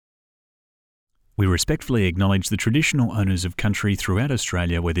We respectfully acknowledge the traditional owners of country throughout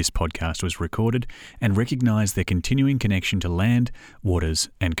Australia where this podcast was recorded and recognise their continuing connection to land, waters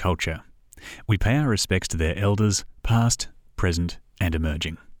and culture. We pay our respects to their elders, past, present and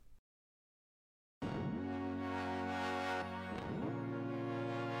emerging.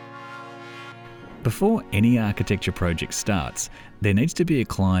 Before any architecture project starts, there needs to be a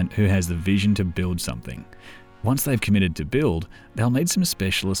client who has the vision to build something. Once they've committed to build, they'll need some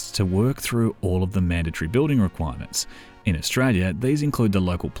specialists to work through all of the mandatory building requirements. In Australia, these include the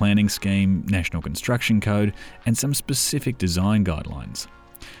local planning scheme, National Construction Code, and some specific design guidelines.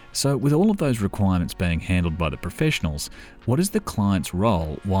 So with all of those requirements being handled by the professionals, what is the client's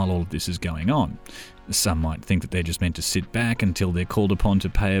role while all of this is going on? Some might think that they're just meant to sit back until they're called upon to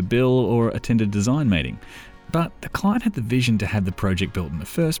pay a bill or attend a design meeting. But the client had the vision to have the project built in the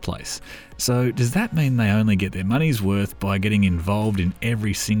first place. So does that mean they only get their money's worth by getting involved in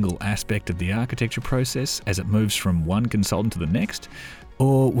every single aspect of the architecture process as it moves from one consultant to the next?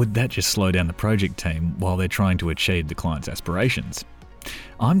 Or would that just slow down the project team while they're trying to achieve the client's aspirations?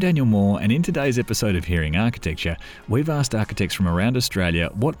 I'm Daniel Moore, and in today's episode of Hearing Architecture, we've asked architects from around Australia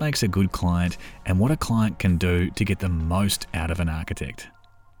what makes a good client and what a client can do to get the most out of an architect.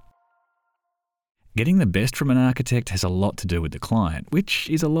 Getting the best from an architect has a lot to do with the client, which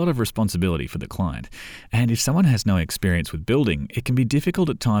is a lot of responsibility for the client. And if someone has no experience with building, it can be difficult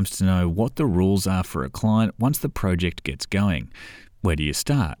at times to know what the rules are for a client once the project gets going. Where do you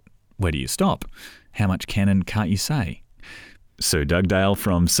start? Where do you stop? How much can and can't you say? Sue Dugdale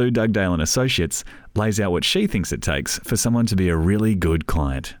from Sue Dugdale & Associates lays out what she thinks it takes for someone to be a really good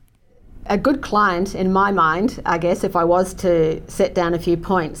client. A good client, in my mind, I guess, if I was to set down a few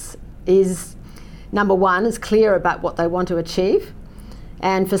points, is number one, is clear about what they want to achieve.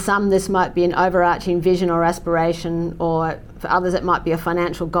 And for some, this might be an overarching vision or aspiration, or for others, it might be a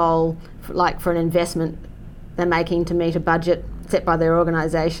financial goal, like for an investment they're making to meet a budget set by their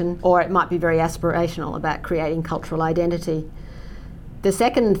organisation, or it might be very aspirational about creating cultural identity. The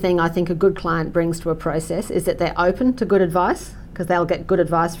second thing I think a good client brings to a process is that they're open to good advice, because they'll get good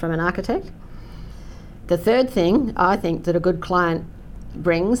advice from an architect. The third thing I think that a good client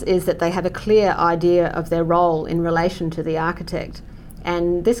brings is that they have a clear idea of their role in relation to the architect.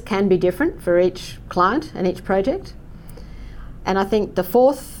 And this can be different for each client and each project. And I think the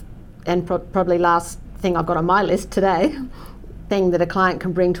fourth and probably last thing I've got on my list today, thing that a client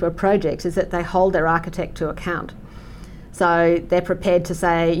can bring to a project, is that they hold their architect to account. So they're prepared to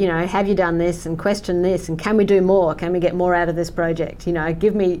say, have you done this, and question this, and can we do more? Can we get more out of this project?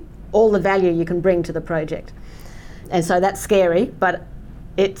 Give me all the value you can bring to the project. And so that's scary, but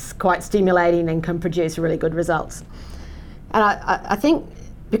it's quite stimulating and can produce really good results. And I think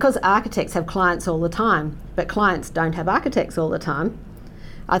because architects have clients all the time, but clients don't have architects all the time,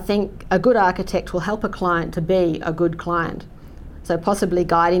 I think a good architect will help a client to be a good client. So possibly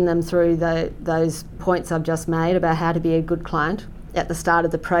guiding them through those points I've just made about how to be a good client at the start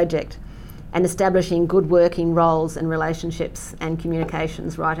of the project, and establishing good working roles and relationships and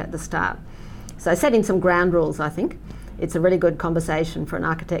communications right at the start. So setting some ground rules, I think. It's a really good conversation for an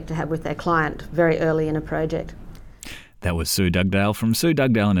architect to have with their client very early in a project. That was Sue Dugdale from Sue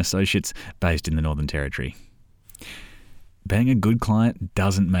Dugdale & Associates, based in the Northern Territory. Being a good client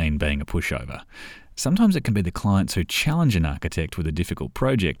doesn't mean being a pushover. Sometimes it can be the clients who challenge an architect with a difficult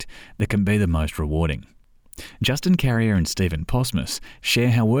project that can be the most rewarding. Justin Carrier and Stephen Posmus share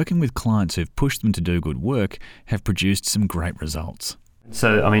how working with clients who've pushed them to do good work have produced some great results.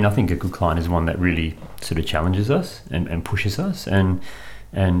 So, I think a good client is one that really sort of challenges us and pushes us. And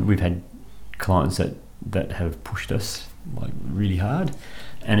we've had clients that have pushed us like really hard,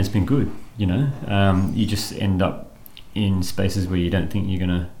 and it's been good, You just end up in spaces where you don't think you're going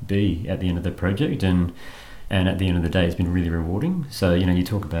to be at the end of the project, and at the end of the day it's been really rewarding. So you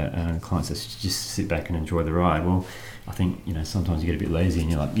talk about clients that just sit back and enjoy the ride. Well, I think sometimes you get a bit lazy and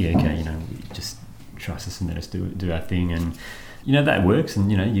you're like, just trust us and let us do our thing, and that works, and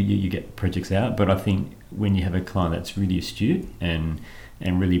you get projects out. But I think when you have a client that's really astute and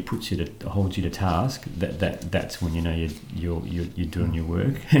really holds you to task, that's when you're doing your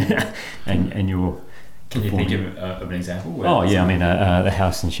work and you're. Can you think of an example? The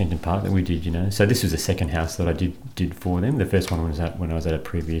house in Shenton Park that we did, So this was the second house that I did for them. The first one was when I was at a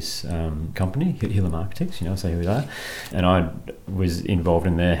previous company, Hillam Architects, so here we are. And I was involved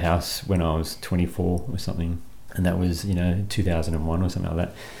in their house when I was 24 or something. And that was, 2001 or something like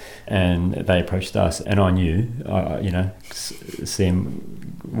that. And they approached us, and I knew, see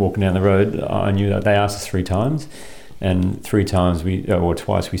them walking down the road, I knew that they asked us 3 times. And 3 times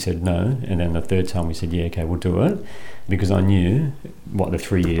twice we said no, and then the third time we said, yeah, okay, we'll do it, because I knew what the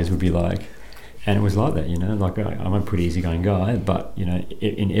 3 years would be like. And it was like that, like I'm a pretty easygoing guy, but,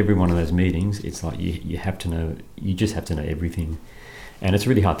 in every one of those meetings, it's like you just have to know everything. And it's a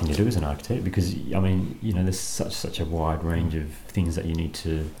really hard thing to do as an architect because, there's such a wide range of things that you need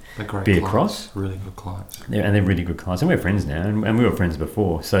to be across. Really good clients. And they're really good clients. And we're friends now, and we were friends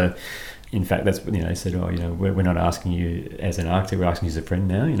before. So, in fact, that's when they said, we're not asking you as an architect, we're asking you as a friend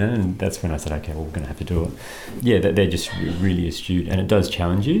now, and that's when I said, okay, well, we're going to have to do it. Yeah, they're just really astute, and it does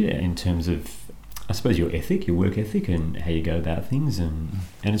challenge you in terms of, I suppose, your work ethic and how you go about things, and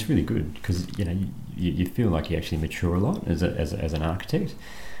it's really good because, you feel like you actually mature a lot as an architect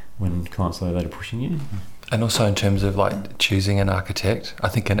when clients like that are pushing you. And also in terms of like choosing an architect, I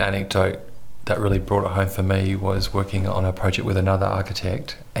think an anecdote that really brought it home for me was working on a project with another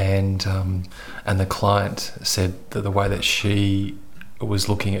architect, and the client said that the way that she was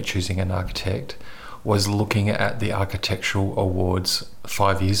looking at choosing an architect was looking at the architectural awards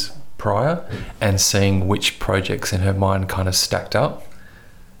 5 years prior and seeing which projects in her mind kind of stacked up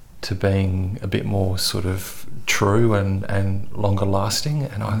to being a bit more sort of true and longer lasting,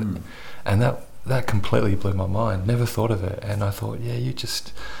 and that completely blew my mind. Never thought of it, and I thought,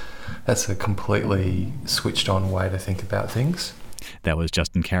 that's a completely switched on way to think about things. That was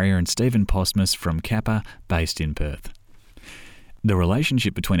Justin Carrier and Stephen Postmus from Kappa, based in Perth. The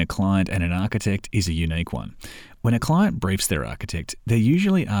relationship between a client and an architect is a unique one. When a client briefs their architect, they're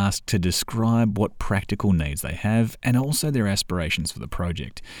usually asked to describe what practical needs they have and also their aspirations for the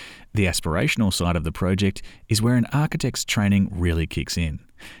project. The aspirational side of the project is where an architect's training really kicks in.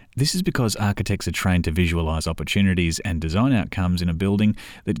 This is because architects are trained to visualise opportunities and design outcomes in a building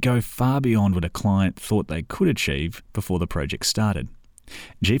that go far beyond what a client thought they could achieve before the project started.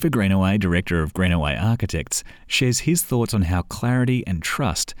 Jeefa Greenaway, Director of Greenaway Architects, shares his thoughts on how clarity and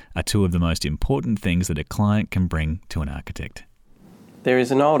trust are two of the most important things that a client can bring to an architect. There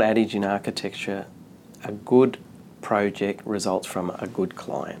is an old adage in architecture, a good project results from a good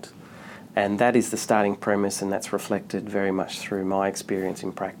client. And that is the starting premise, and that's reflected very much through my experience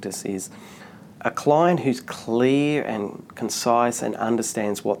in practice, is a client who's clear and concise and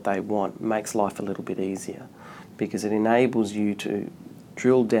understands what they want makes life a little bit easier because it enables you to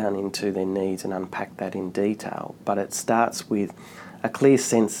drill down into their needs and unpack that in detail. But it starts with a clear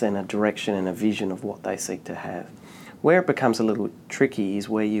sense and a direction and a vision of what they seek to have. Where it becomes a little tricky is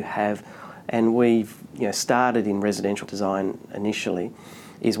where you have, and we've started in residential design initially,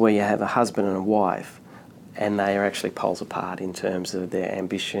 is where you have a husband and a wife and they are actually poles apart in terms of their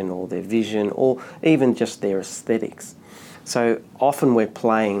ambition or their vision or even just their aesthetics. So often we're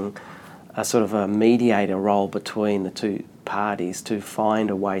playing a sort of a mediator role between the two parties to find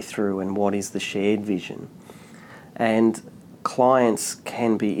a way through and what is the shared vision. And clients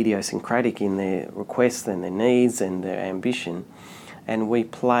can be idiosyncratic in their requests and their needs and their ambition. And we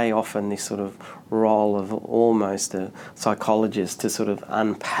play often this sort of role of almost a psychologist to sort of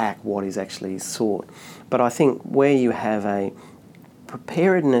unpack what is actually sought. But I think where you have a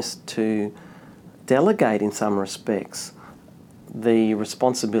preparedness to delegate in some respects the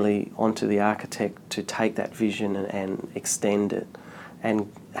responsibility onto the architect to take that vision and extend it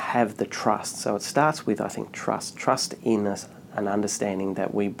and have the trust. So it starts with, I think, trust in us, an understanding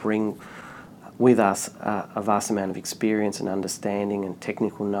that we bring with us a vast amount of experience and understanding and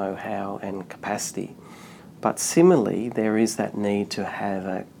technical know-how and capacity. But similarly, there is that need to have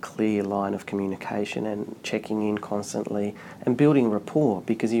a clear line of communication and checking in constantly and building rapport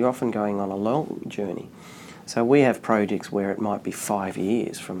because you're often going on a long journey. So we have projects where it might be 5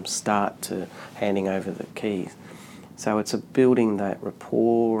 years from start to handing over the keys. So it's a building that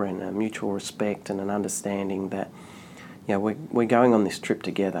rapport and a mutual respect and an understanding that we're going on this trip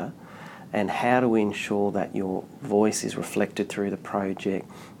together. And how do we ensure that your voice is reflected through the project,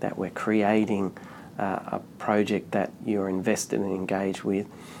 that we're creating a project that you're invested and engaged with.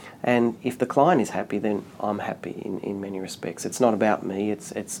 And if the client is happy, then I'm happy in many respects. It's not about me.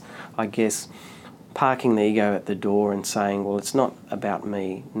 It's I guess, parking the ego at the door and saying, well, it's not about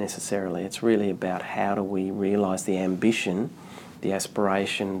me necessarily. It's really about how do we realise the ambition, the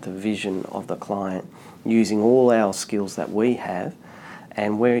aspiration, the vision of the client using all our skills that we have.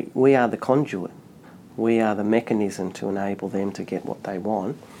 And we are the conduit. We are the mechanism to enable them to get what they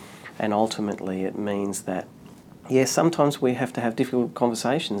want. And ultimately it means that, sometimes we have to have difficult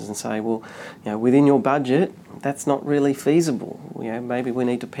conversations and say, well, within your budget, that's not really feasible. Maybe we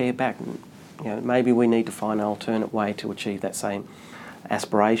need to pare back. Maybe we need to find an alternate way to achieve that same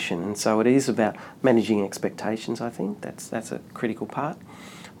aspiration. And so it is about managing expectations, I think. That's a critical part.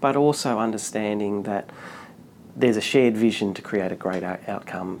 But also understanding that there's a shared vision to create a great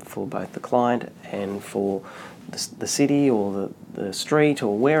outcome for both the client and for the city or the street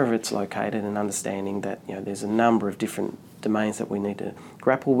or wherever it's located, and understanding that there's a number of different domains that we need to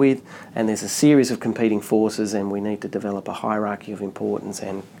grapple with, and there's a series of competing forces, and we need to develop a hierarchy of importance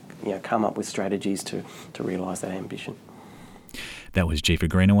and come up with strategies to realise that ambition. That was Jeepha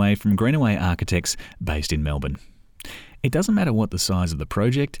Greenaway from Greenaway Architects, based in Melbourne. It doesn't matter what the size of the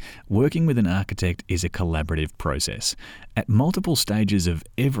project, working with an architect is a collaborative process. At multiple stages of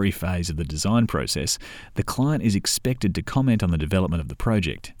every phase of the design process, the client is expected to comment on the development of the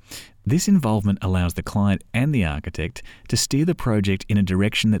project. This involvement allows the client and the architect to steer the project in a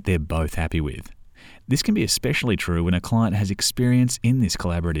direction that they're both happy with. This can be especially true when a client has experience in this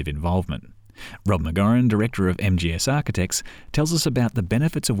collaborative involvement. Rob McGorran, Director of MGS Architects, tells us about the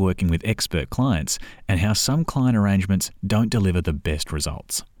benefits of working with expert clients and how some client arrangements don't deliver the best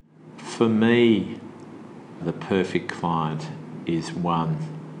results. For me, the perfect client is one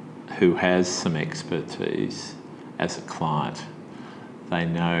who has some expertise as a client. They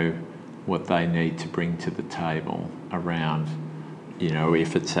know what they need to bring to the table around,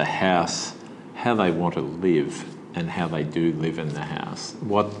 if it's a house, how they want to live and how they do live in the house.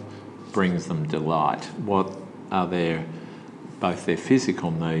 What brings them delight? What are both their physical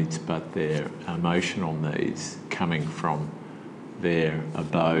needs but their emotional needs coming from their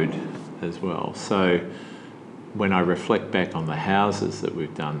abode as well? So when I reflect back on the houses that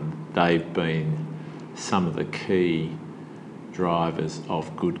we've done, they've been some of the key drivers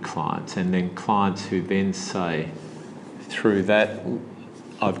of good clients, and then clients who then say, through that,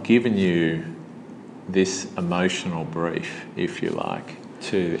 I've given you this emotional brief, if you like,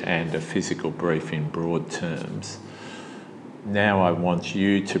 and a physical brief in broad terms. Now I want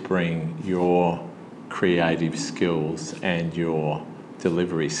you to bring your creative skills and your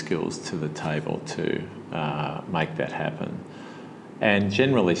delivery skills to the table to make that happen. And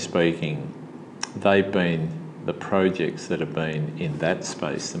generally speaking, they've been the projects that have been in that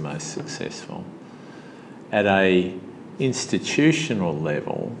space the most successful. At a institutional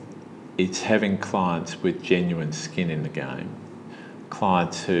level, it's having clients with genuine skin in the game.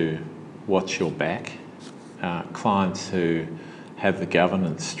 Clients who watch your back, clients who have the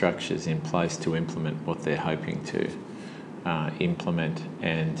governance structures in place to implement what they're hoping to implement,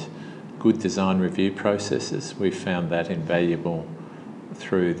 and good design review processes. We've found that invaluable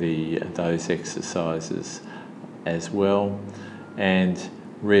through those exercises as well, and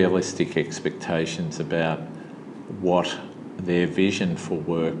realistic expectations about what their vision for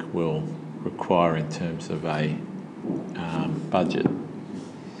work will require in terms of a budget.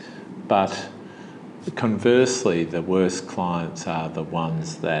 But conversely, the worst clients are the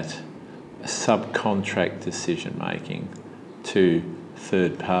ones that subcontract decision making to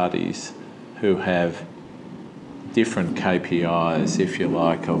third parties who have different KPIs, if you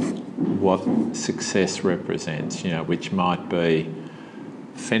like, of what success represents, which might be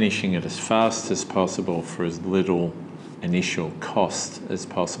finishing it as fast as possible for as little initial cost as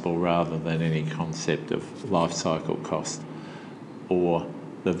possible, rather than any concept of life cycle cost, or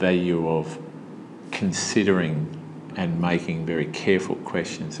the value of considering and making very careful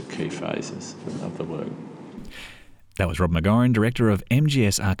questions at key phases of the work. That was Rob McGorran, Director of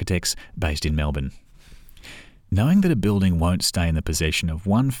MGS Architects, based in Melbourne. Knowing that a building won't stay in the possession of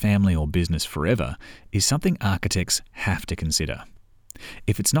one family or business forever is something architects have to consider.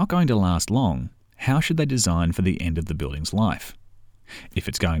 If it's not going to last long, how should they design for the end of the building's life? If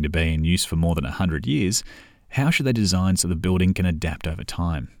it's going to be in use for more than 100 years, how should they design so the building can adapt over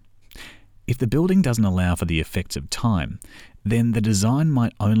time? If the building doesn't allow for the effects of time, then the design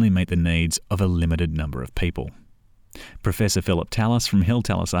might only meet the needs of a limited number of people. Professor Philip Tallis from Hill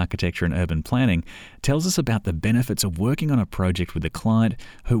Tallis Architecture and Urban Planning tells us about the benefits of working on a project with a client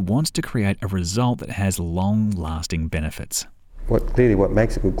who wants to create a result that has long-lasting benefits. What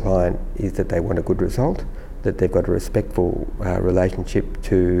makes a good client is that they want a good result, that they've got a respectful relationship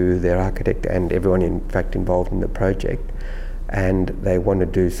to their architect and everyone in fact involved in the project, and they want to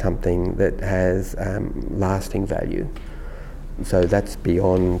do something that has lasting value. So that's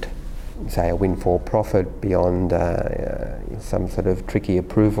beyond, say, a windfall profit, beyond some sort of tricky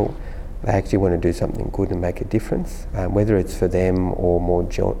approval. They actually want to do something good and make a difference, whether it's for them or more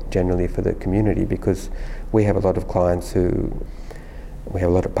generally for the community, because we have a lot of clients we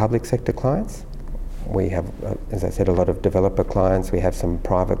have a lot of public sector clients. We have, as I said, a lot of developer clients. We have some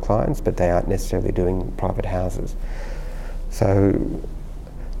private clients, but they aren't necessarily doing private houses. So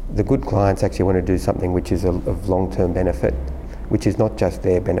the good clients actually want to do something which is of long-term benefit, which is not just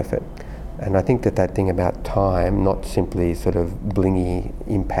their benefit. And I think that thing about time, not simply sort of blingy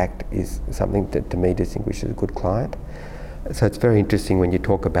impact, is something that to me distinguishes a good client. So it's very interesting when you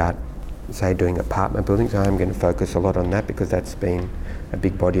talk about, say, doing apartment buildings. I'm going to focus a lot on that because that's been a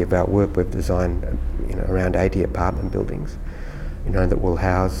big body of our work. We've designed, around 80 apartment buildings, that will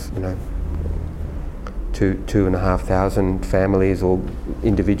house, 2,500 families or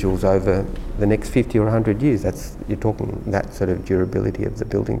individuals over the next 50 or 100 years. You're talking that sort of durability of the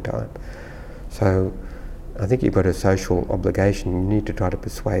building type. So I think you've got a social obligation. You need to try to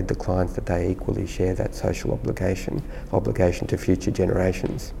persuade the clients that they equally share that social obligation to future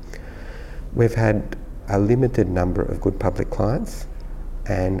generations. We've had a limited number of good public clients,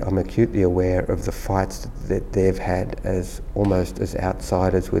 and I'm acutely aware of the fights that they've had as almost as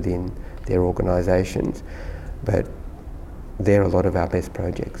outsiders within their organisations, but they're a lot of our best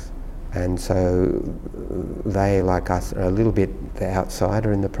projects. And so they, like us, are a little bit the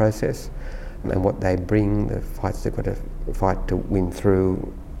outsider in the process, and what they bring, the fights they've got to fight to win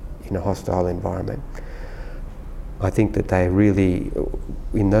through in a hostile environment. I think that they really,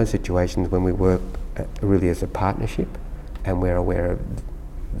 in those situations when we work really as a partnership and we're aware of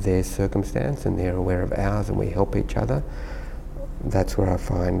their circumstance and they're aware of ours and we help each other, that's where I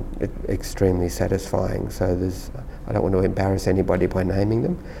find it extremely satisfying. So I don't want to embarrass anybody by naming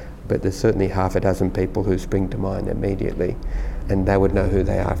them, but there's certainly half a dozen people who spring to mind immediately, and they would know who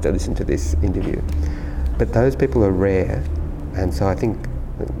they are after listening to this interview. But those people are rare, and so I think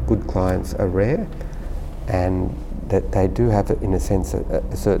good clients are rare, and that they do have, in a sense,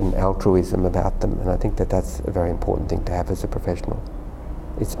 a certain altruism about them, and I think that that's a very important thing to have as a professional.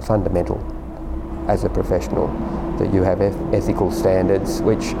 It's fundamental as a professional that you have ethical standards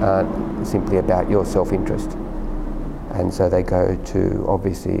which aren't simply about your self-interest. And so they go to,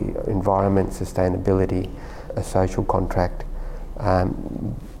 obviously, environment, sustainability, a social contract,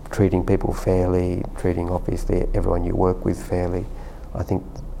 treating people fairly, treating, obviously, everyone you work with fairly. I think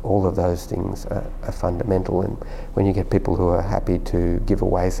all of those things are fundamental, and when you get people who are happy to give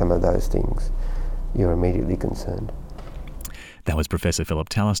away some of those things, you're immediately concerned. That was Professor Philip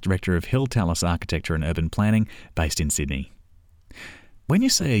Tallis, Director of Hill Tallis Architecture and Urban Planning, based in Sydney. When you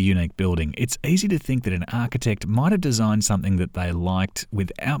say a unique building, it's easy to think that an architect might have designed something that they liked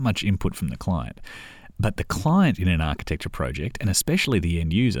without much input from the client. But the client in an architecture project, and especially the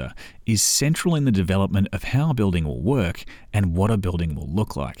end user, is central in the development of how a building will work and what a building will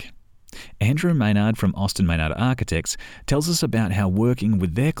look like. Andrew Maynard from Austin Maynard Architects tells us about how working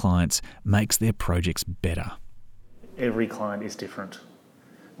with their clients makes their projects better. Every client is different.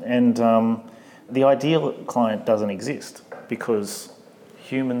 And the ideal client doesn't exist because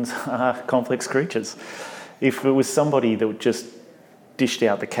humans are complex creatures. If it was somebody that just dished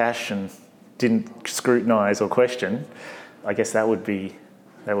out the cash and didn't scrutinise or question, I guess that would be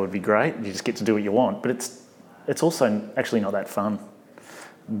great. You just get to do what you want. But it's also actually not that fun.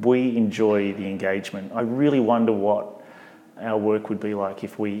 We enjoy the engagement. I really wonder what our work would be like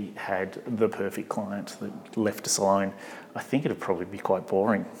if we had the perfect client that left us alone. I think it'd probably be quite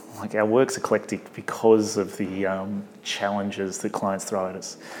boring. Like, our work's eclectic because of the challenges that clients throw at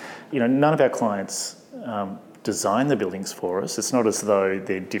us. None of our clients design the buildings for us. It's not as though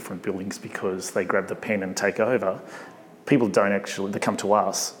they're different buildings because they grab the pen and take over. People that come to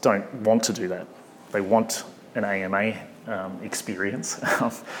us don't want to do that. They want an AMA experience.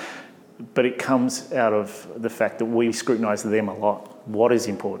 But it comes out of the fact that we scrutinise them a lot. What is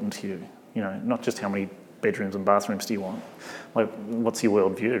important to you? Not just how many bedrooms and bathrooms do you want. Like, what's your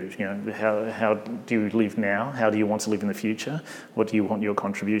worldview? How do you live now? How do you want to live in the future? What do you want your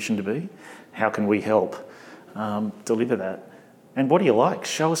contribution to be? How can we help deliver that? And what do you like?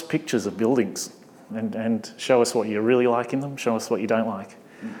 Show us pictures of buildings and show us what you really like in them. Show us what you don't like.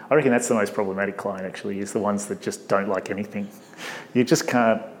 I reckon that's the most problematic client, actually, is the ones that just don't like anything. You just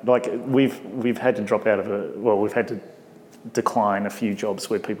can't, we've had to drop out of we've had to decline a few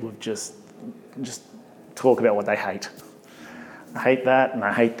jobs where people have just talk about what they hate. I hate that, and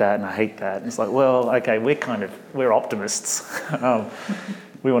I hate that, and I hate that. And it's like, well, okay, we're optimists.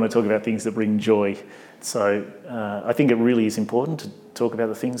 We want to talk about things that bring joy. So I think it really is important to talk about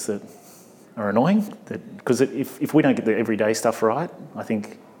the things that are annoying, because if we don't get the everyday stuff right, I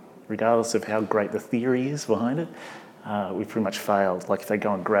think regardless of how great the theory is behind it, we've pretty much failed. Like, if they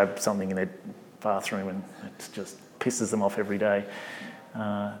go and grab something in their bathroom and it just pisses them off every day,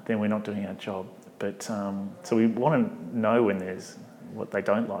 then we're not doing our job. But so we want to know when there's what they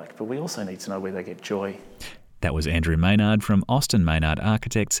don't like, but we also need to know where they get joy. That was Andrew Maynard from Austin Maynard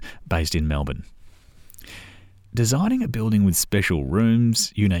Architects, based in Melbourne. Designing a building with special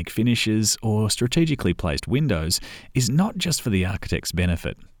rooms, unique finishes, or strategically placed windows is not just for the architect's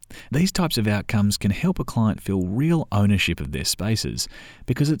benefit. These types of outcomes can help a client feel real ownership of their spaces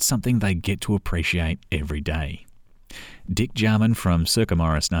because it's something they get to appreciate every day. Dick Jarman from Circa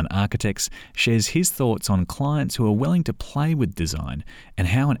Morris Nunn Architects shares his thoughts on clients who are willing to play with design and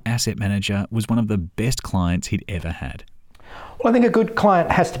how an asset manager was one of the best clients he'd ever had. Well, I think a good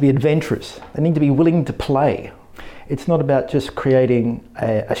client has to be adventurous. They need to be willing to play. It's not about just creating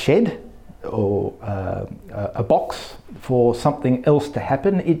a shed or a box for something else to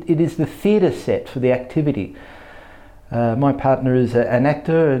happen. It is the theatre set for the activity. My partner is an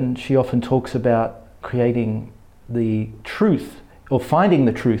actor, and she often talks about creating the truth or finding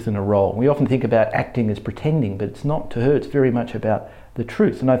the truth in a role. We often think about acting as pretending, but it's not. To her, it's very much about the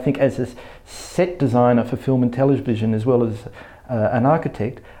truth. And I think as a set designer for film and television, as well as an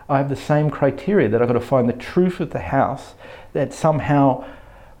architect, I have the same criteria, that I've got to find the truth of the house that somehow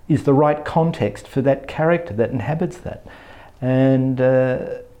is the right context for that character that inhabits that. And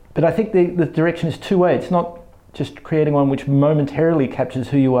but I think the direction is two-way. It's not just creating one which momentarily captures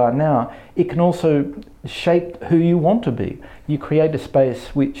who you are now. It can also shape who you want to be. You create a space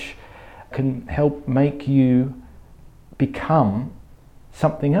which can help make you become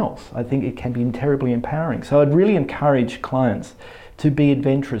something else. I think it can be terribly empowering. So I'd really encourage clients to be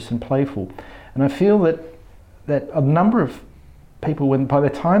adventurous and playful. And I feel that a number of people, when by the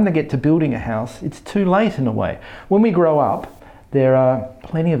time they get to building a house, it's too late in a way. When we grow up, there are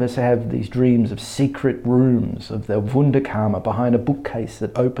plenty of us who have these dreams of secret rooms, of the Wunderkammer behind a bookcase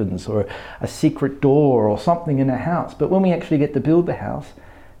that opens, or a secret door or something in a house. But when we actually get to build the house,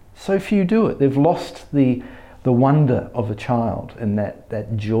 so few do it. They've lost the wonder of a child and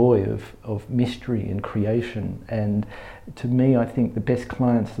that joy of mystery and creation. And to me, I think the best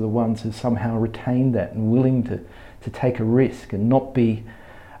clients are the ones who somehow retain that and willing to take a risk and not be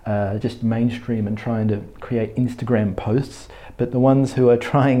just mainstream and trying to create Instagram posts, but the ones who are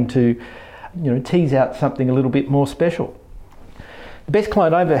trying to, tease out something a little bit more special. The best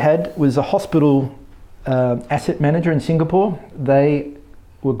client I ever had was a hospital asset manager in Singapore. They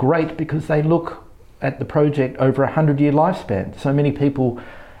were great because they look at the project over a 100-year lifespan. So many people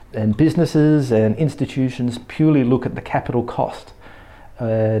and businesses and institutions purely look at the capital cost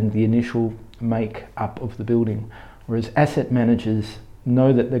and the initial make-up of the building, whereas asset managers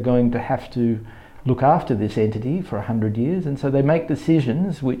know that they're going to have to look after this entity for 100 years, and so they make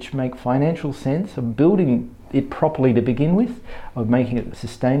decisions which make financial sense of building it properly to begin with, of making it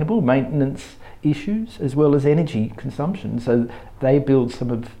sustainable, maintenance issues, as well as energy consumption. So they build some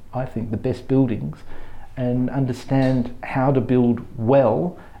of, I think, the best buildings and understand how to build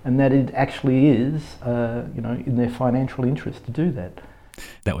well, and that it actually is, in their financial interest to do that.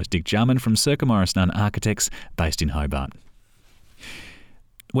 That was Dick Jarman from Circa Morris Nunn Architects, based in Hobart.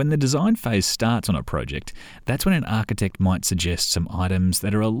 When the design phase starts on a project, that's when an architect might suggest some items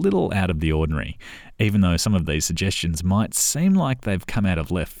that are a little out of the ordinary. Even though some of these suggestions might seem like they've come out of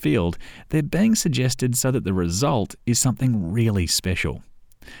left field, they're being suggested so that the result is something really special.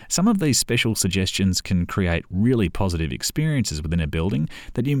 Some of these special suggestions can create really positive experiences within a building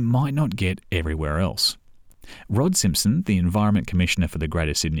that you might not get everywhere else. Rod Simpson, the Environment Commissioner for the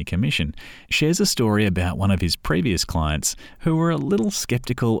Greater Sydney Commission, shares a story about one of his previous clients who were a little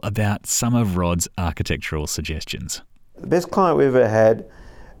sceptical about some of Rod's architectural suggestions. The best client we ever had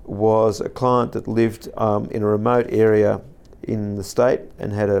was a client that lived in a remote area in the state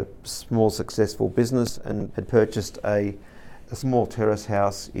and had a small successful business and had purchased a small terrace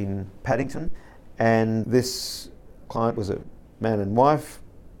house in Paddington. And this client was a man and wife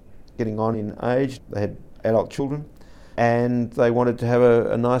getting on in age. They had adult children, and they wanted to have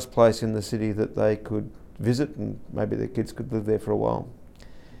a nice place in the city that they could visit, and maybe their kids could live there for a while.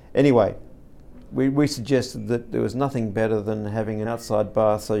 Anyway, we suggested that there was nothing better than having an outside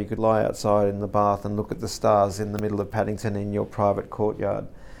bath so you could lie outside in the bath and look at the stars in the middle of Paddington in your private courtyard,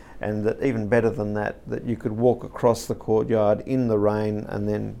 and that even better than that you could walk across the courtyard in the rain and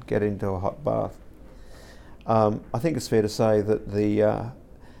then get into a hot bath. I think it's fair to say that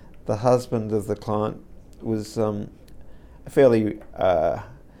the husband of the client was a fairly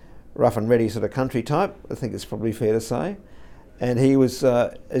rough and ready sort of country type, I think it's probably fair to say. And he was,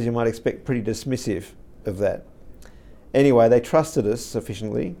 as you might expect, pretty dismissive of that. Anyway, they trusted us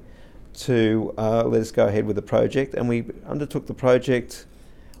sufficiently to let us go ahead with the project, and we undertook the project,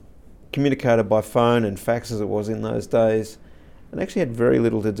 communicated by phone and fax as it was in those days, and actually had very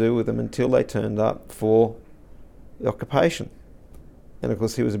little to do with them until they turned up for the occupation. And of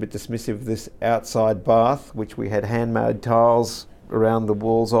course he was a bit dismissive of this outside bath, which we had handmade tiles around the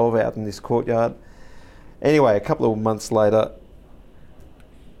walls of out in this courtyard. Anyway, a couple of months later,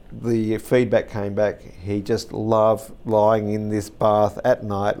 the feedback came back, he just loved lying in this bath at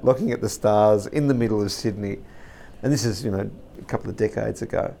night, looking at the stars in the middle of Sydney. And this is, a couple of decades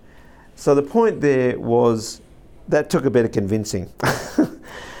ago. So the point there was that took a bit of convincing.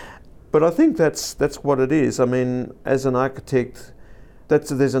 But I think that's what it is. I mean, as an architect,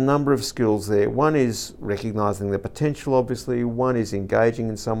 there's a number of skills there. One is recognising the potential, obviously. One is engaging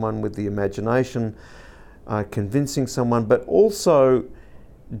in someone with the imagination, convincing someone, but also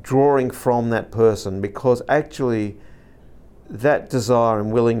drawing from that person, because actually that desire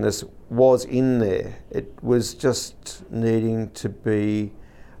and willingness was in there. It was just needing to be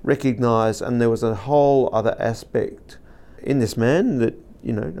recognised, and there was a whole other aspect in this man that,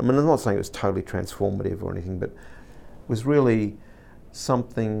 I'm not saying it was totally transformative or anything, but was really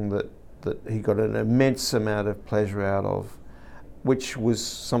something that he got an immense amount of pleasure out of, which was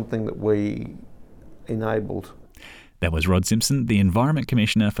something that we enabled. That was Rod Simpson, the Environment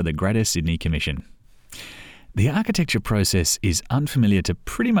Commissioner for the Greater Sydney Commission. The architecture process is unfamiliar to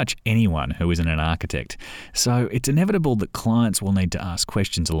pretty much anyone who isn't an architect, so it's inevitable that clients will need to ask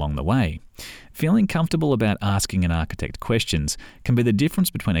questions along the way. Feeling comfortable about asking an architect questions can be the difference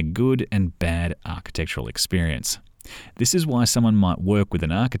between a good and bad architectural experience. This is why someone might work with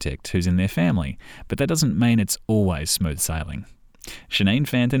an architect who's in their family, but that doesn't mean it's always smooth sailing. Shaneen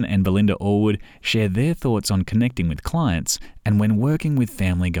Fanton and Belinda Allwood share their thoughts on connecting with clients and when working with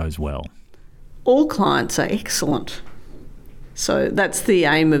family goes well. All clients are excellent. So that's the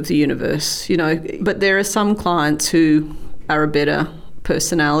aim of the universe, but there are some clients who are a better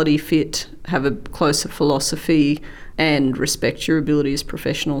personality fit, have a closer philosophy and respect your ability as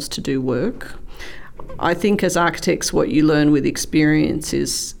professionals to do work. I think as architects what you learn with experience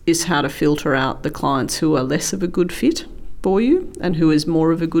is how to filter out the clients who are less of a good fit for you and who is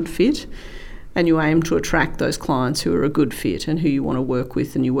more of a good fit, and you aim to attract those clients who are a good fit and who you want to work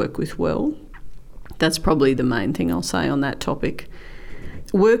with and you work with well. That's probably the main thing I'll say on that topic.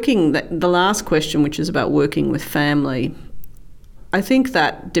 The last question, which is about working with family, I think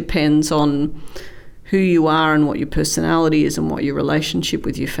that depends on who you are and what your personality is and what your relationship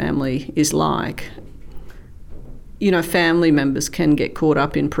with your family is like. Family members can get caught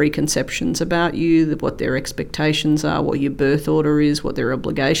up in preconceptions about you, what their expectations are, what your birth order is, what their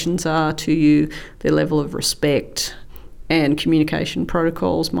obligations are to you, their level of respect, and communication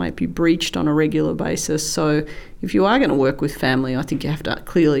protocols might be breached on a regular basis. So if you are going to work with family, I think you have to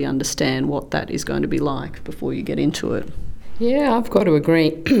clearly understand what that is going to be like before you get into it. Yeah, I've got to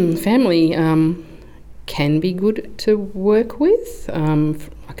agree. Family can be good to work with.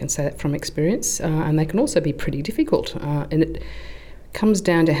 I can say that from experience. And they can also be pretty difficult. And it comes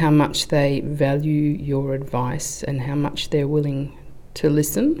down to how much they value your advice and how much they're willing to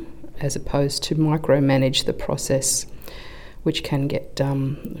listen, as opposed to micromanage the process, which can get a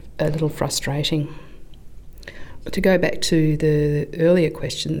little frustrating. To go back to the earlier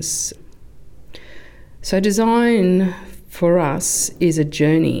questions, so design for us is a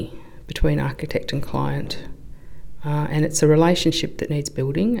journey between architect and client, and it's a relationship that needs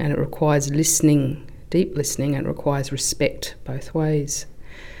building, and it requires listening, deep listening, and it requires respect both ways.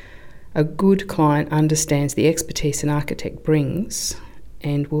 A good client understands the expertise an architect brings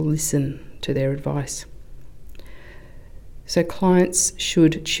and will listen to their advice. So clients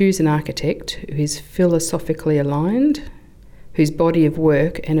should choose an architect who is philosophically aligned, whose body of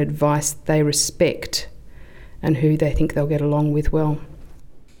work and advice they respect, and who they think they'll get along with well.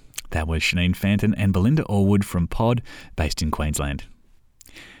 That was Shaneen Fanton and Belinda Allwood from Pod, based in Queensland.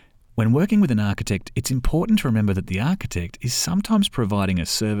 When working with an architect, it's important to remember that the architect is sometimes providing a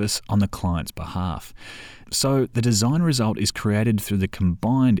service on the client's behalf. So the design result is created through the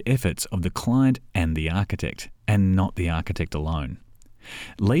combined efforts of the client and the architect, and not the architect alone.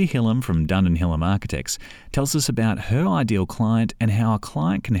 Lee Hillam from Dundon Hillam Architects tells us about her ideal client and how a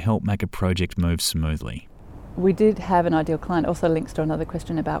client can help make a project move smoothly. We did have an ideal client, also links to another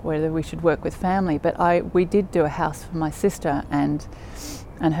question about whether we should work with family, but we did do a house for my sister and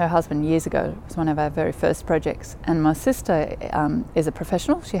her husband years ago. It was one of our very first projects. And my sister is a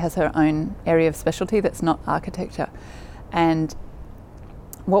professional. She has her own area of specialty that's not architecture. And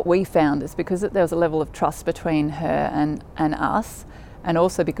what we found is because there was a level of trust between her and us, and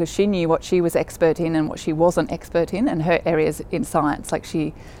also because she knew what she was expert in and what she wasn't expert in, and her areas in science, like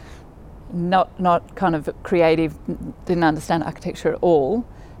she not kind of creative, didn't understand architecture at all.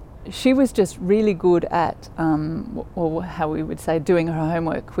 She was just really good at, or how we would say, doing her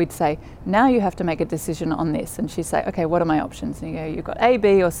homework. We'd say, now you have to make a decision on this. And she'd say, okay, what are my options? And you go, you've got A,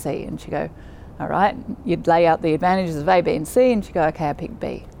 B or C. And she'd go, all right. You'd lay out the advantages of A, B and C. And she'd go, okay, I pick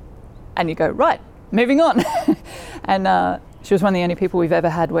B. And you go, right, moving on. And She was one of the only people we've ever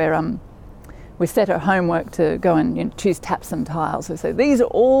had where we set her homework to go and choose taps and tiles. We say, these are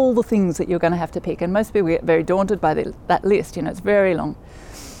all the things that you're going to have to pick. And most people get very daunted by that list, it's very long.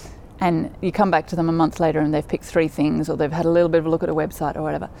 And you come back to them a month later and they've picked 3 things, or they've had a little bit of a look at a website or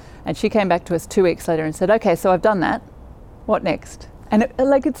whatever. And she came back to us 2 weeks later and said, okay, so I've done that. What next? And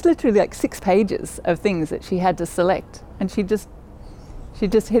it's literally 6 pages of things that she had to select. And she just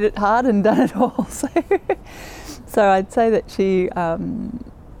hit it hard and done it all. So I'd say that she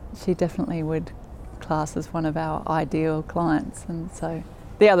definitely would class as one of our ideal clients. And so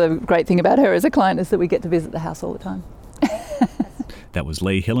the other great thing about her as a client is that we get to visit the house all the time. That was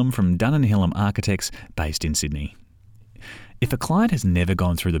Lee Hillam from Dunn & Hillam Architects, based in Sydney. If a client has never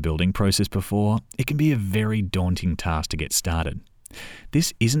gone through the building process before, it can be a very daunting task to get started.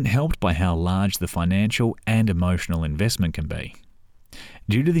 This isn't helped by how large the financial and emotional investment can be.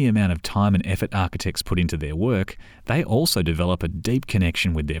 Due to the amount of time and effort architects put into their work, they also develop a deep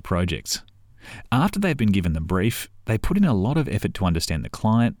connection with their projects. After they've been given the brief, they put in a lot of effort to understand the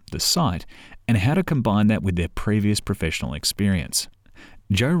client, the site, and how to combine that with their previous professional experience.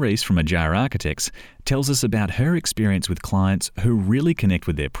 Jo Rees from Ajar Architects tells us about her experience with clients who really connect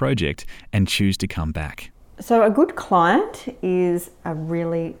with their project and choose to come back. So a good client is a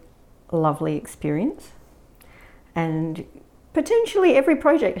really lovely experience, and potentially every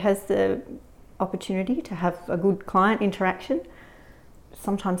project has the opportunity to have a good client interaction.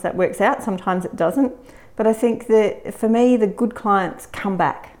 Sometimes that works out, sometimes it doesn't. But I think that for me, the good clients come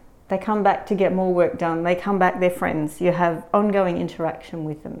back. They come back to get more work done. They come back, they're friends. You have ongoing interaction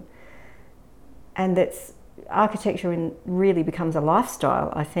with them. And that's architecture really becomes a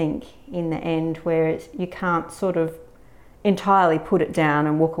lifestyle, I think, in the end, where you can't sort of entirely put it down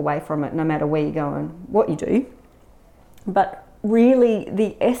and walk away from it no matter where you go and what you do. But really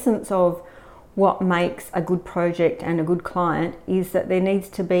the essence of what makes a good project and a good client is that there needs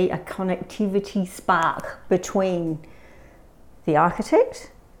to be a connectivity spark between the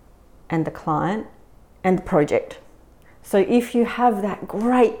architect and the client and the project. So if you have that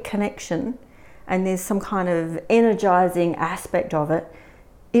great connection and there's some kind of energizing aspect of it,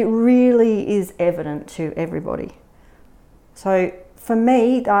 it really is evident to everybody. So for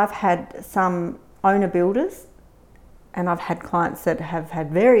me, I've had some owner builders and I've had clients that have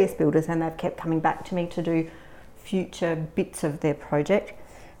had various builders and they've kept coming back to me to do future bits of their project,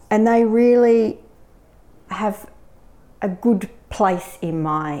 and they really have a good place in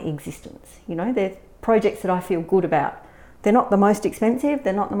my existence. They're projects that I feel good about. They're not the most expensive,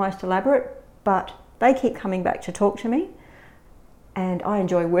 they're not the most elaborate, but they keep coming back to talk to me and I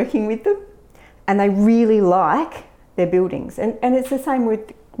enjoy working with them, and they really like their buildings. And it's the same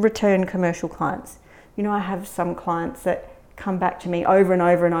with return commercial clients. I have some clients that come back to me over and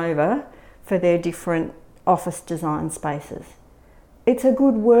over and over for their different office design spaces. It's a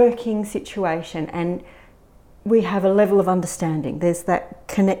good working situation and we have a level of understanding. There's that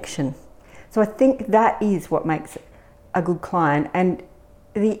connection. So I think that is what makes a good client, and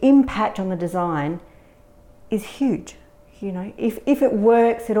the impact on the design is huge. If it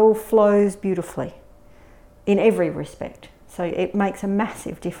works, it all flows beautifully in every respect. So it makes a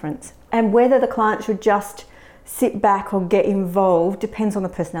massive difference. And whether the client should just sit back or get involved depends on the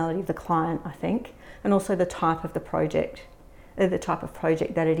personality of the client, I think, and also the type of the project, the type of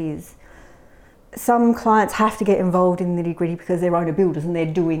project that it is. Some clients have to get involved in the nitty-gritty because they're owner builders and they're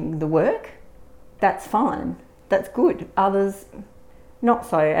doing the work. That's fine, that's good. Others, not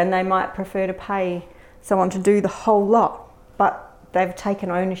so, and they might prefer to pay someone to do the whole lot, but they've taken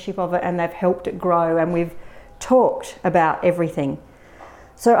ownership of it and they've helped it grow, and we've talked about everything.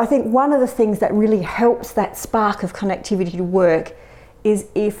 So I think one of the things that really helps that spark of connectivity to work is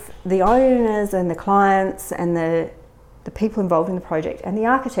if the owners and the clients and the people involved in the project and the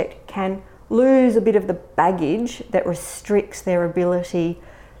architect can lose a bit of the baggage that restricts their ability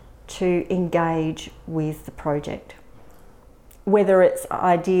to engage with the project. Whether it's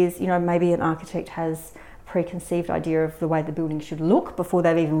ideas, maybe an architect has a preconceived idea of the way the building should look before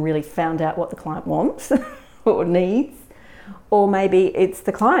they've even really found out what the client wants or needs. Or maybe it's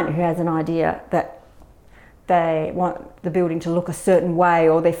the client who has an idea that they want the building to look a certain way,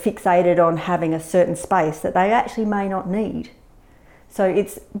 or they're fixated on having a certain space that they actually may not need. So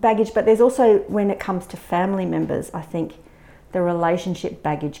it's baggage, but there's also, when it comes to family members, I think the relationship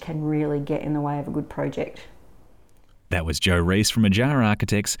baggage can really get in the way of a good project. That was Jo Rees from Ajar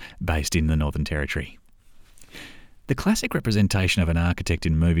Architects, based in the Northern Territory. The classic representation of an architect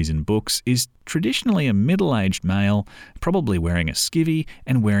in movies and books is traditionally a middle-aged male, probably wearing a skivvy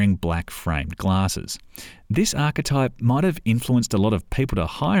and wearing black framed glasses. This archetype might have influenced a lot of people to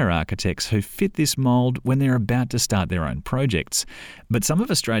hire architects who fit this mould when they're about to start their own projects. But some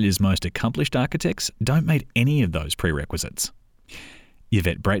of Australia's most accomplished architects don't meet any of those prerequisites.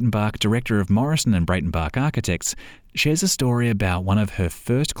 Yvette Breitenbach, Director of Morrison & Breitenbach Architects, shares a story about one of her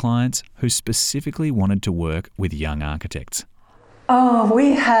first clients who specifically wanted to work with young architects. Oh,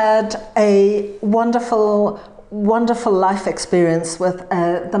 we had a wonderful life experience with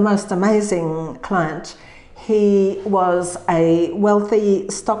the most amazing client. He was a wealthy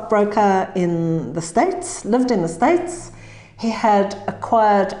stockbroker in the States, lived in the States. He had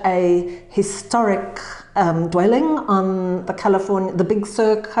acquired a historic dwelling on the Big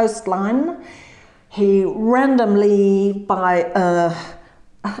Sur coastline. He randomly, by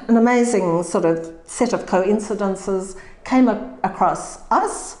an amazing sort of set of coincidences, came across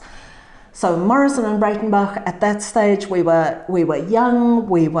us. So Morrison and Breitenbach, at that stage, we were young,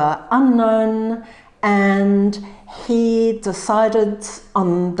 we were unknown, and he decided,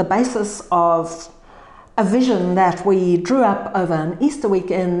 on the basis of a vision that we drew up over an Easter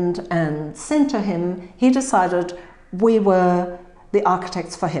weekend and sent to him, he decided we were the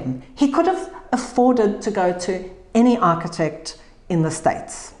architects for him. He could have afforded to go to any architect in the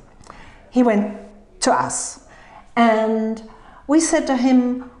States. He went to us, and we said to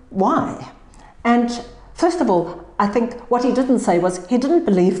him, why? And first of all, I think what he didn't say was he didn't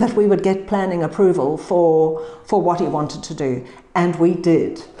believe that we would get planning approval for what he wanted to do, and we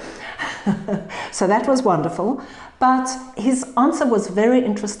did. So that was wonderful, but his answer was very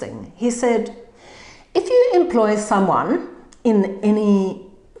interesting. He said, if you employ someone in any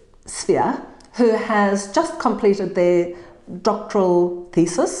sphere who has just completed their doctoral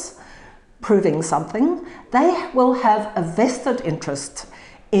thesis, proving something, they will have a vested interest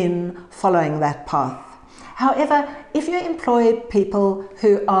in following that path. However, if you employ people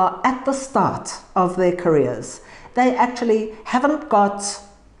who are at the start of their careers, they actually haven't got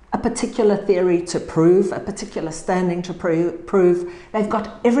a particular theory to prove, a particular standing to prove. They've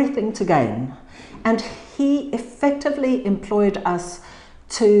got everything to gain. And he effectively employed us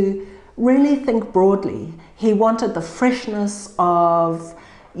to really think broadly. He wanted the freshness of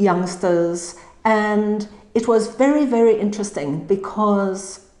youngsters, and it was very, very interesting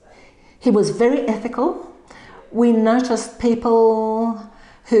because he was very ethical. We noticed people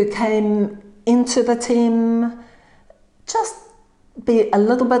who came into the team just be a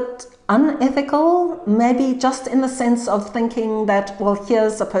little bit unethical, maybe just in the sense of thinking that, well,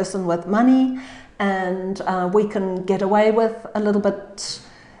 here's a person with money and we can get away with a little bit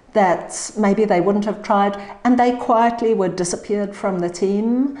that maybe they wouldn't have tried, and they quietly were disappeared from the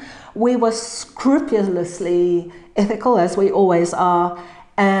team. We were scrupulously ethical, as we always are,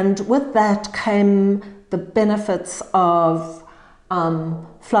 and with that came the benefits of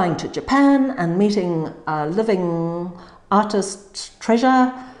flying to Japan and meeting a living artist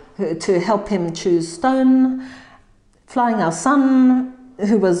treasure to help him choose stone, flying our son,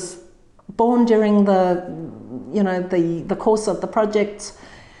 who was born during the course of the project,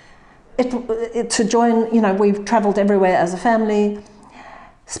 to join. We've travelled everywhere as a family,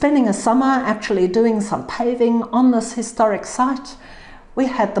 spending a summer actually doing some paving on this historic site. We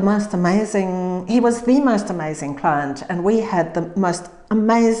had he was the most amazing client, and we had the most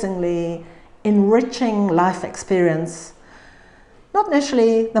amazingly enriching life experience. Not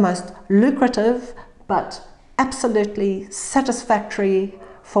necessarily the most lucrative, but absolutely satisfactory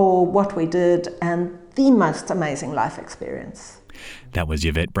for what we did, and the most amazing life experience. That was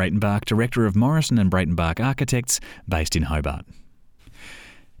Yvette Breitenbach, Director of Morrison & Breitenbach Architects, based in Hobart.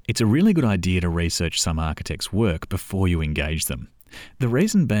 It's a really good idea to research some architects' work before you engage them. The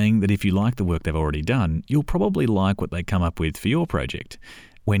reason being that if you like the work they've already done, you'll probably like what they come up with for your project.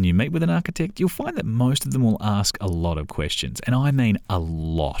 When you meet with an architect, you'll find that most of them will ask a lot of questions, and I mean a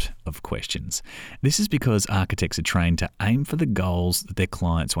lot of questions. This is because architects are trained to aim for the goals that their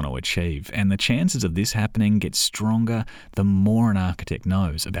clients want to achieve, and the chances of this happening get stronger the more an architect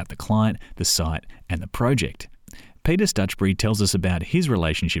knows about the client, the site, and the project. Peter Stutchbury tells us about his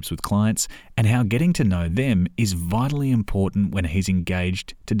relationships with clients and how getting to know them is vitally important when he's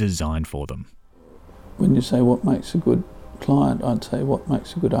engaged to design for them. When you say what makes a good client, I'd say what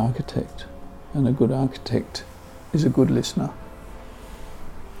makes a good architect. And a good architect is a good listener.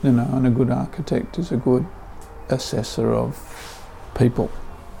 And a good architect is a good assessor of people.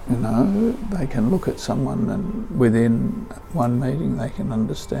 They can look at someone and within one meeting they can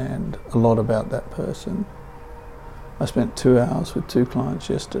understand a lot about that person. I spent 2 hours with 2 clients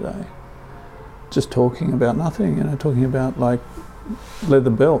yesterday, just talking about nothing, talking about like leather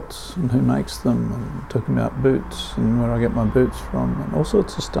belts and who makes them, and talking about boots and where I get my boots from and all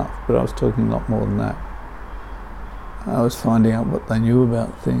sorts of stuff. But I was talking a lot more than that. I was finding out what they knew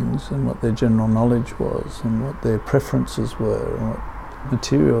about things and what their general knowledge was and what their preferences were and what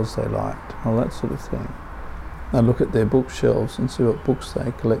materials they liked and all that sort of thing. I look at their bookshelves and see what books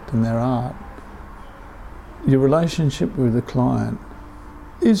they collect and their art. Your relationship with the client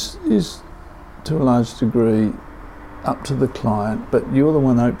is to a large degree up to the client, but you're the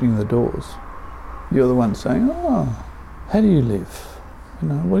one opening the doors. You're the one saying, oh, how do you live?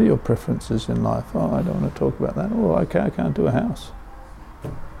 What are your preferences in life? Oh, I don't want to talk about that. Oh, okay, I can't do a house.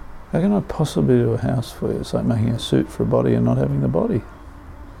 How can I possibly do a house for you? It's like making a suit for a body and not having the body.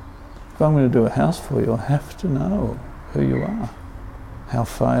 If I'm going to do a house for you, I have to know who you are, how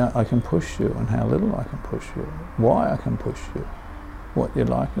far I can push you and how little I can push you, why I can push you, what you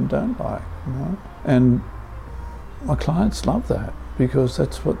like and don't like, And my clients love that because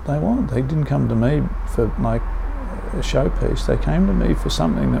that's what they want. They didn't come to me for like a showpiece. They came to me for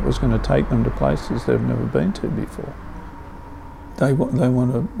something that was going to take them to places they've never been to before. They want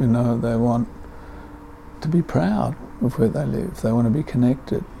to be proud of where they live. They want to be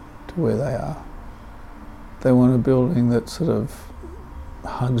connected to where they are. They want a building that sort of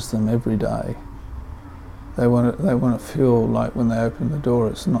hugs them every day. They want to feel like when they open the door,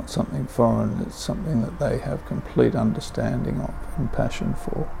 it's not something foreign. It's something that they have complete understanding of and passion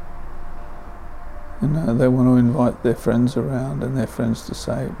for. They want to invite their friends around and their friends to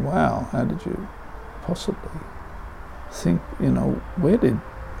say, wow, how did you possibly think, where did...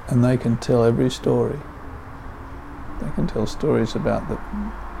 And they can tell every story. They can tell stories about the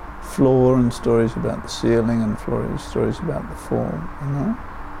floor and stories about the ceiling and stories about the form,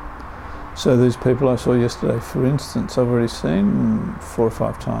 So these people I saw yesterday, for instance, I've already seen 4 or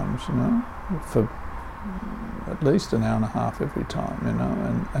 5 times, for at least an hour and a half every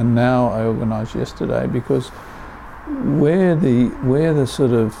time, and now I organised yesterday because we're the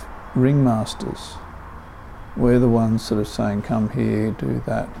sort of ringmasters. We're the ones sort of saying, come here, do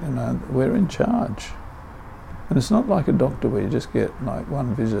that, we're in charge. And it's not like a doctor where you just get like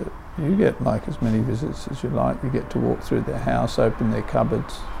one visit. You get like as many visits as you like. You get to walk through their house, open their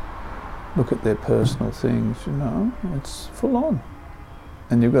cupboards, look at their personal things, It's full on.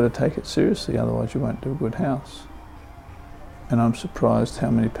 And you've got to take it seriously, otherwise you won't do a good house. And I'm surprised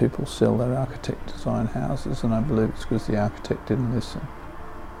how many people sell their architect design houses, and I believe it's because the architect didn't listen.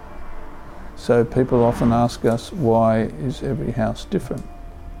 So people often ask us, why is every house different?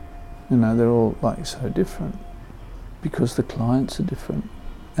 They're all like so different. Because the clients are different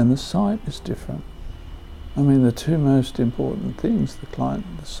and the site is different. I mean, the two most important things, the client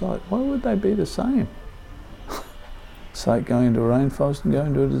and the site, why would they be the same? It's like going into a rainforest and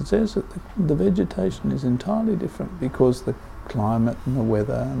going to a desert. The vegetation is entirely different because the climate and the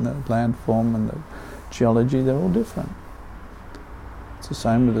weather and the landform and the geology, they're all different. It's the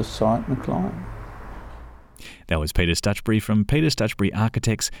same with the site and the client. That was Peter Stutchbury from Peter Stutchbury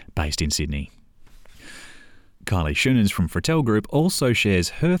Architects, based in Sydney. Kylie Schoonens from Fratello Group also shares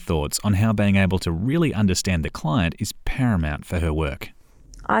her thoughts on how being able to really understand the client is paramount for her work.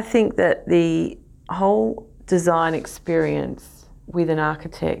 I think that the whole design experience with an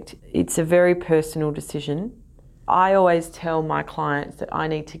architect, it's a very personal decision. I always tell my clients that I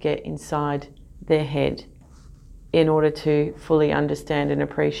need to get inside their head in order to fully understand and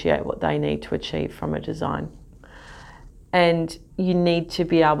appreciate what they need to achieve from a design. And you need to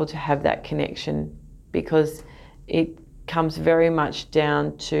be able to have that connection because it comes very much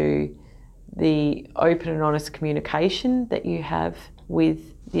down to the open and honest communication that you have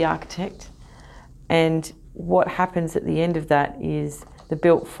with the architect. And what happens at the end of that is the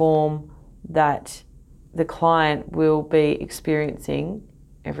built form that the client will be experiencing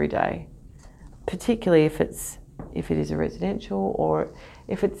every day, particularly if it is a residential or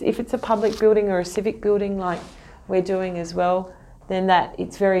if it's a public building or a civic building like we're doing as well, then that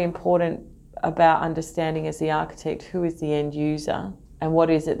it's very important about understanding as the architect who is the end user and what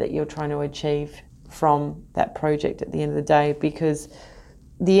is it that you're trying to achieve from that project at the end of the day, because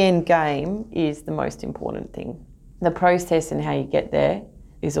the end game is the most important thing. The process and how you get there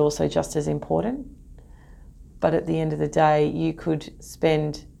is also just as important, but at the end of the day you could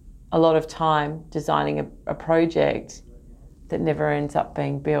spend a lot of time designing a project that never ends up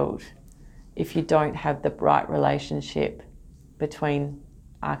being built if you don't have the right relationship between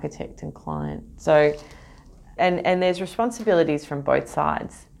architect and client. So, and there's responsibilities from both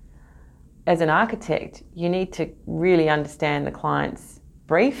sides. As an architect, you need to really understand the client's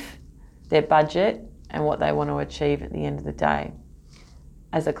brief, their budget, and what they want to achieve at the end of the day.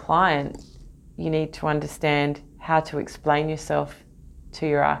 As a client, you need to understand how to explain yourself to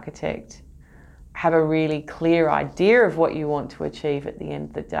your architect, have a really clear idea of what you want to achieve at the end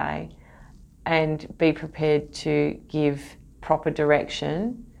of the day, and be prepared to give proper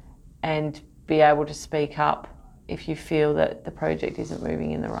direction and be able to speak up if you feel that the project isn't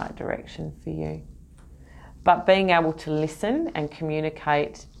moving in the right direction for you. But being able to listen and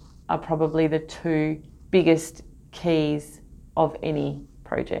communicate are probably the two biggest keys of any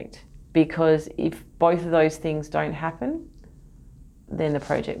project, because if both of those things don't happen, then the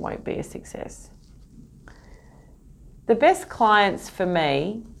project won't be a success. The best clients for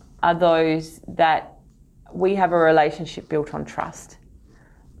me are those that we have a relationship built on trust.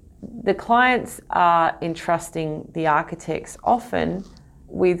 The clients are entrusting the architects often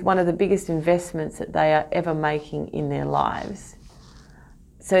with one of the biggest investments that they are ever making in their lives.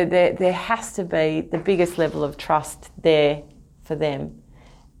 So there has to be the biggest level of trust there for them.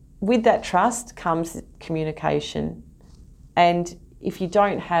 With that trust comes communication. And if you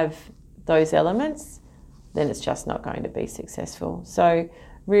don't have those elements, then it's just not going to be successful. So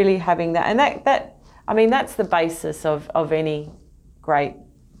really having that, and that's the basis of any great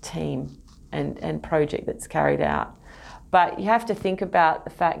team and project that's carried out. But you have to think about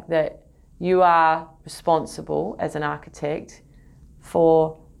the fact that you are responsible as an architect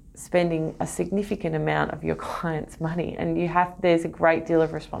for spending a significant amount of your client's money, and there's a great deal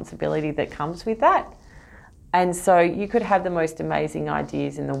of responsibility that comes with that. And so you could have the most amazing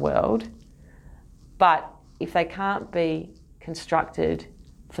ideas in the world, but if they can't be constructed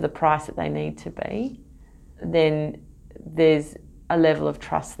for the price that they need to be, then there's a level of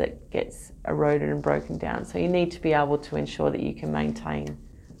trust that gets eroded and broken down. So you need to be able to ensure that you can maintain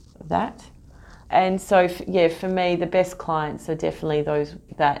that. And so, for me, the best clients are definitely those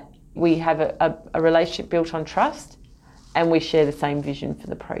that we have a relationship built on trust and we share the same vision for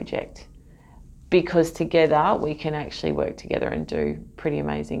the project. Because together we can actually work together and do pretty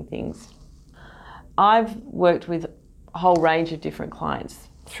amazing things. I've worked with a whole range of different clients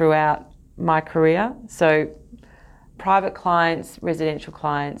throughout my career. So private clients, residential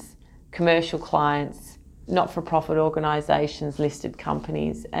clients, commercial clients, not-for-profit organisations, listed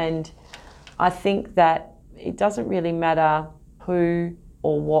companies. And I think that it doesn't really matter who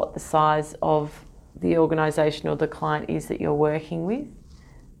or what the size of the organisation or the client is that you're working with.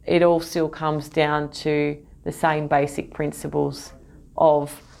 It all still comes down to the same basic principles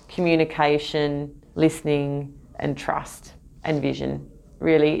of communication, listening, and trust and vision.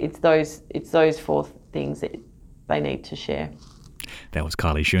 Really, it's those four things that they need to share. That was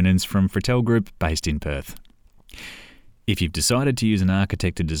Kylie Schoenens from Fratello Group, based in Perth. If you've decided to use an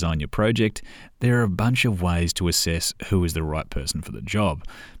architect to design your project, there are a bunch of ways to assess who is the right person for the job.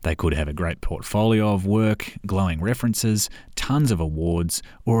 They could have a great portfolio of work, glowing references, tons of awards,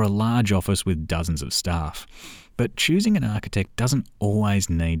 or a large office with dozens of staff. But choosing an architect doesn't always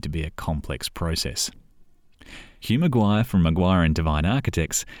need to be a complex process. Hugh Maguire from Maguire & Devine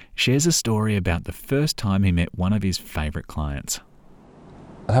Architects shares a story about the first time he met one of his favourite clients.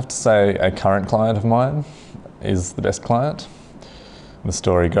 I have to say a current client of mine is the best client. The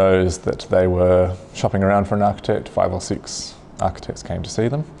story goes that they were shopping around for an architect. 5 or 6 architects came to see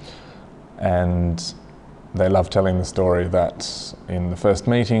them, and they love telling the story that in the first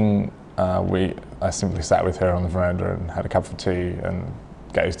meeting I simply sat with her on the veranda and had a cup of tea and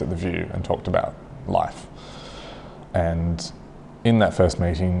gazed at the view and talked about life. And in that first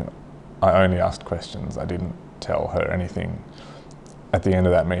meeting I only asked questions. I didn't tell her anything. At the end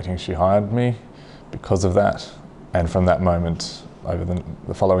of that meeting she hired me because of that, and from that moment over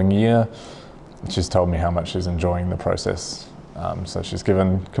the following year she's told me how much she's enjoying the process. So she's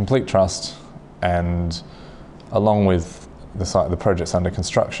given complete trust, and along with the project's under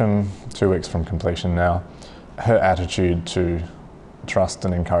construction, 2 weeks from completion now, her attitude to trust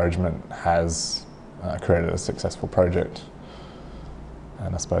and encouragement has created a successful project.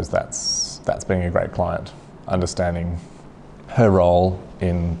 And I suppose that's being a great client, understanding her role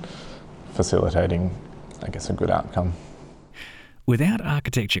in facilitating, I guess, a good outcome. Without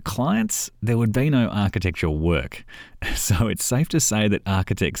architecture clients, there would be no architectural work. So it's safe to say that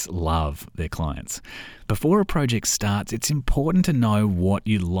architects love their clients. Before a project starts, it's important to know what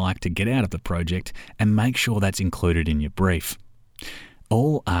you'd like to get out of the project and make sure that's included in your brief.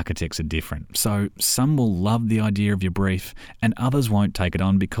 All architects are different, so some will love the idea of your brief and others won't take it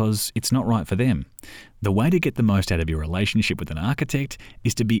on because it's not right for them. The way to get the most out of your relationship with an architect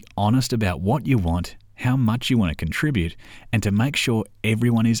is to be honest about what you want, how much you want to contribute, and to make sure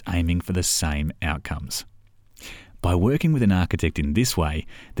everyone is aiming for the same outcomes. By working with an architect in this way,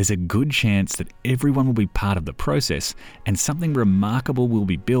 there's a good chance that everyone will be part of the process and something remarkable will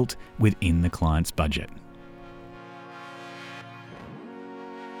be built within the client's budget.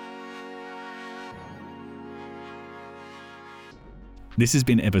 This has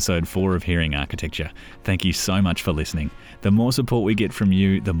been episode 4 of Hearing Architecture. Thank you so much for listening. The more support we get from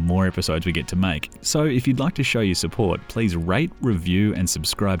you, the more episodes we get to make. So if you'd like to show your support, please rate, review and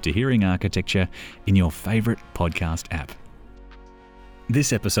subscribe to Hearing Architecture in your favourite podcast app.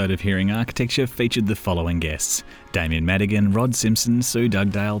 This episode of Hearing Architecture featured the following guests: Damien Madigan, Rod Simpson, Sue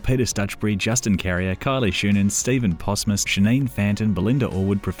Dugdale, Peter Stutchbury, Justin Carrier, Kylie Shunan, Stephen Posmus, Shanine Fanton, Belinda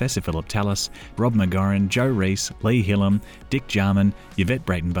Orwood, Professor Philip Tallis, Rob McGoran, Joe Rees, Lee Hillam, Dick Jarman, Yvette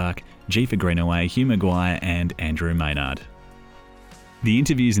Breitenbach, Jeefa Greenaway, Hugh Maguire and Andrew Maynard. The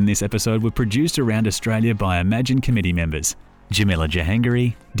interviews in this episode were produced around Australia by Imagine committee members: Jamila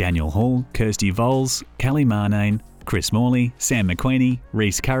Jahangiri, Daniel Hall, Kirsty Voles, Callie Marnane, Chris Morley, Sam McQueenie,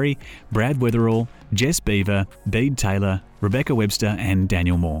 Reese Curry, Brad Weatherall, Jess Beaver, Bede Taylor, Rebecca Webster and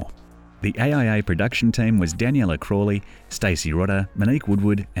Daniel Moore. The AIA production team was Daniela Crawley, Stacey Rodder, Monique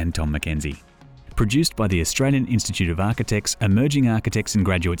Woodward and Tom McKenzie. Produced by the Australian Institute of Architects, Emerging Architects and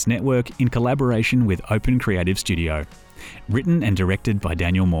Graduates Network in collaboration with Open Creative Studio. Written and directed by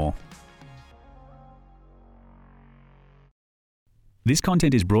Daniel Moore. This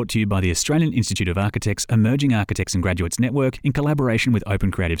content is brought to you by the Australian Institute of Architects, Emerging Architects and Graduates Network in collaboration with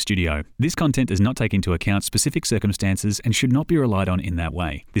Open Creative Studio. This content does not take into account specific circumstances and should not be relied on in that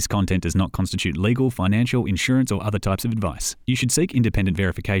way. This content does not constitute legal, financial, insurance or other types of advice. You should seek independent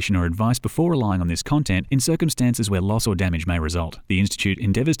verification or advice before relying on this content in circumstances where loss or damage may result. The Institute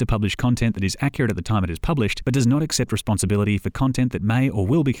endeavours to publish content that is accurate at the time it is published, but does not accept responsibility for content that may or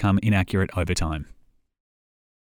will become inaccurate over time.